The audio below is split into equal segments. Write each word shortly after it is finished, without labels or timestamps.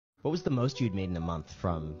What was the most you'd made in a month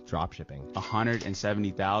from dropshipping?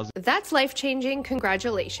 170,000. That's life-changing.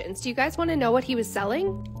 Congratulations. Do you guys want to know what he was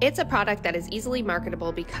selling? It's a product that is easily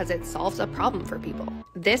marketable because it solves a problem for people.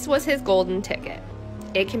 This was his golden ticket.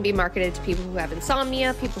 It can be marketed to people who have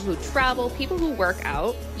insomnia, people who travel, people who work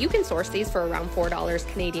out. You can source these for around $4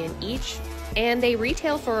 Canadian each, and they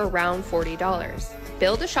retail for around $40.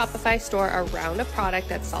 Build a Shopify store around a product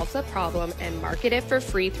that solves a problem and market it for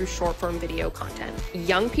free through short-form video content.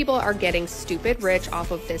 Young people are getting stupid rich off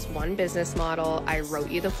of this one business model. I wrote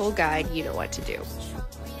you the full guide. You know what to do.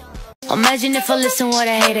 Imagine if I listen what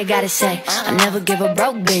a hater gotta say. I never give a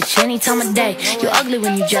broke bitch any time of day. You ugly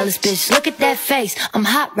when you jealous, bitch. Look at that face. I'm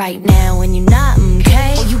hot right now when you're not,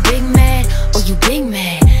 okay?